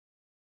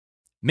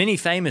Many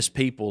famous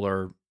people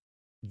are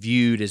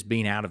viewed as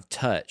being out of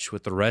touch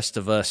with the rest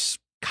of us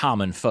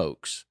common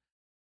folks.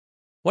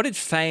 What did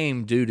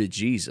fame do to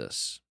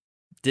Jesus?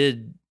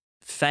 Did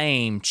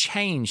fame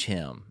change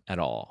him at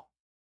all?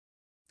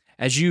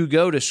 As you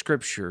go to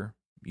Scripture,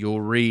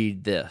 you'll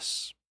read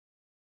this.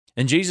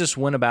 And Jesus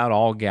went about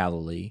all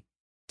Galilee,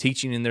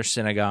 teaching in their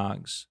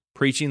synagogues,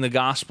 preaching the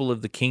gospel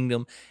of the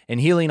kingdom, and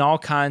healing all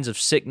kinds of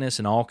sickness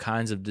and all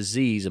kinds of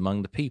disease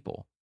among the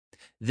people.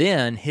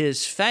 Then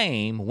his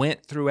fame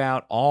went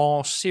throughout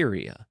all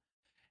Syria,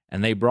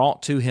 and they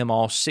brought to him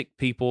all sick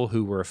people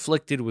who were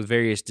afflicted with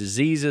various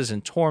diseases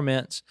and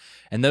torments,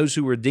 and those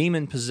who were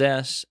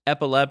demon-possessed,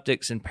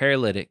 epileptics, and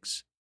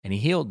paralytics, and he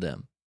healed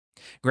them.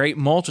 Great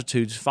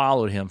multitudes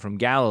followed him from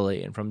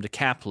Galilee and from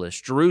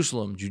Decapolis,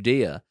 Jerusalem,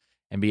 Judea,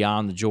 and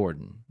beyond the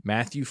Jordan.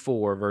 Matthew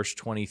 4, verse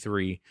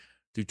 23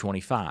 through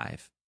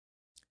 25.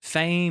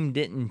 Fame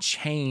didn't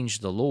change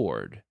the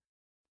Lord,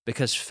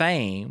 because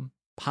fame,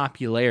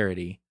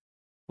 popularity,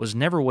 was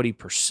never what he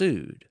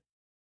pursued.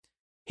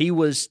 He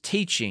was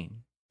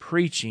teaching,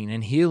 preaching,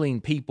 and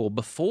healing people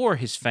before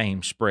his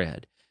fame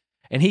spread,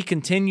 and he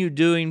continued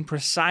doing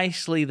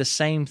precisely the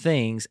same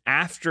things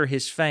after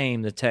his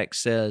fame, the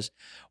text says,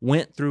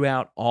 went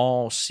throughout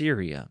all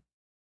Syria.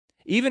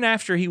 Even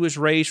after he was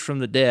raised from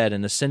the dead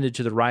and ascended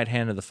to the right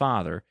hand of the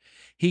Father,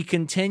 he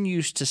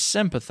continues to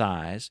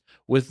sympathize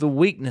with the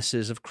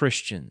weaknesses of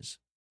Christians.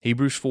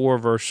 Hebrews 4,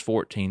 verse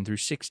 14 through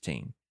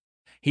 16.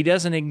 He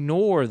doesn't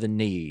ignore the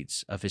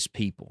needs of his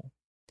people.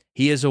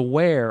 He is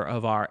aware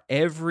of our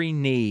every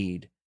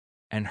need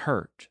and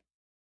hurt.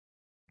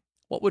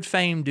 What would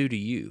fame do to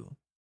you?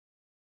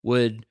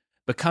 Would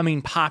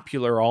becoming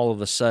popular all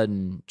of a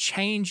sudden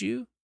change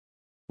you?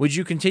 Would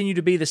you continue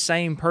to be the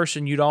same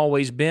person you'd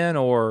always been,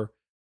 or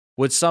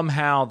would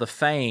somehow the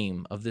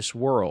fame of this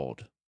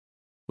world,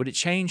 would it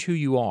change who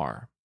you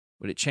are?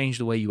 Would it change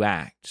the way you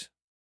act,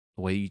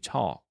 the way you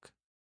talk?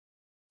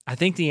 I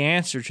think the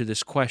answer to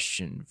this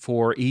question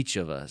for each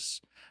of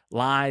us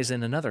lies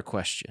in another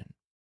question.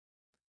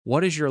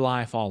 What is your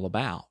life all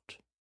about?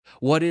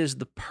 What is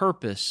the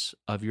purpose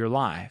of your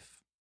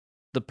life?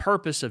 The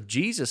purpose of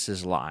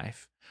Jesus'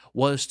 life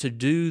was to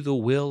do the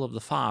will of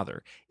the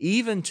Father,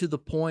 even to the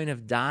point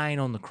of dying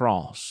on the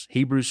cross.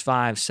 Hebrews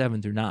 5,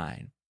 7 through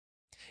 9.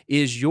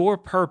 Is your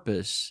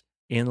purpose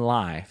in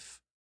life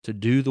to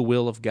do the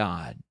will of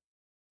God?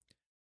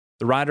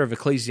 The writer of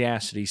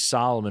Ecclesiastes,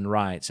 Solomon,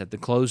 writes at the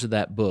close of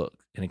that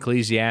book, in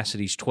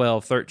Ecclesiastes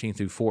 12, 13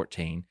 through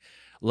 14,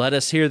 let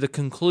us hear the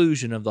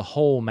conclusion of the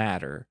whole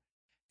matter.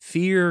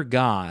 Fear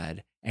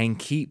God and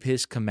keep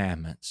his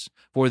commandments,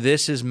 for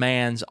this is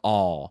man's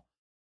all.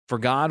 For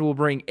God will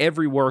bring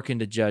every work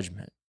into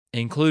judgment,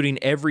 including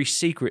every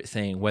secret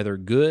thing, whether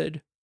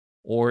good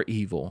or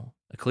evil.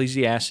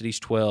 Ecclesiastes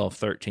 12,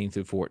 13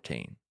 through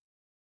 14.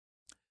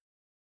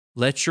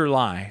 Let your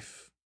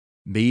life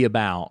be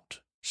about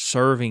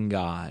serving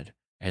God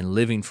and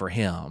living for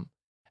him,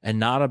 and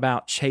not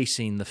about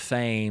chasing the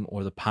fame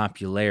or the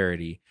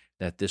popularity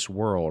that this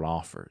world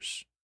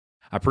offers.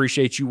 I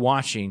appreciate you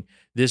watching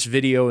this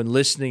video and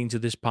listening to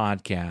this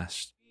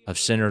podcast of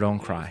Centered on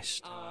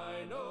Christ.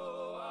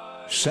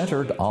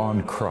 Centered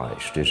on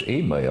Christ is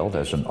emailed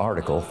as an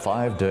article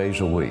 5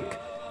 days a week.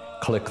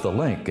 Click the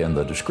link in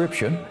the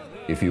description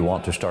if you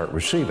want to start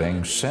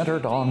receiving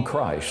Centered on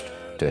Christ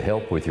to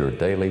help with your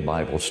daily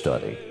Bible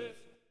study.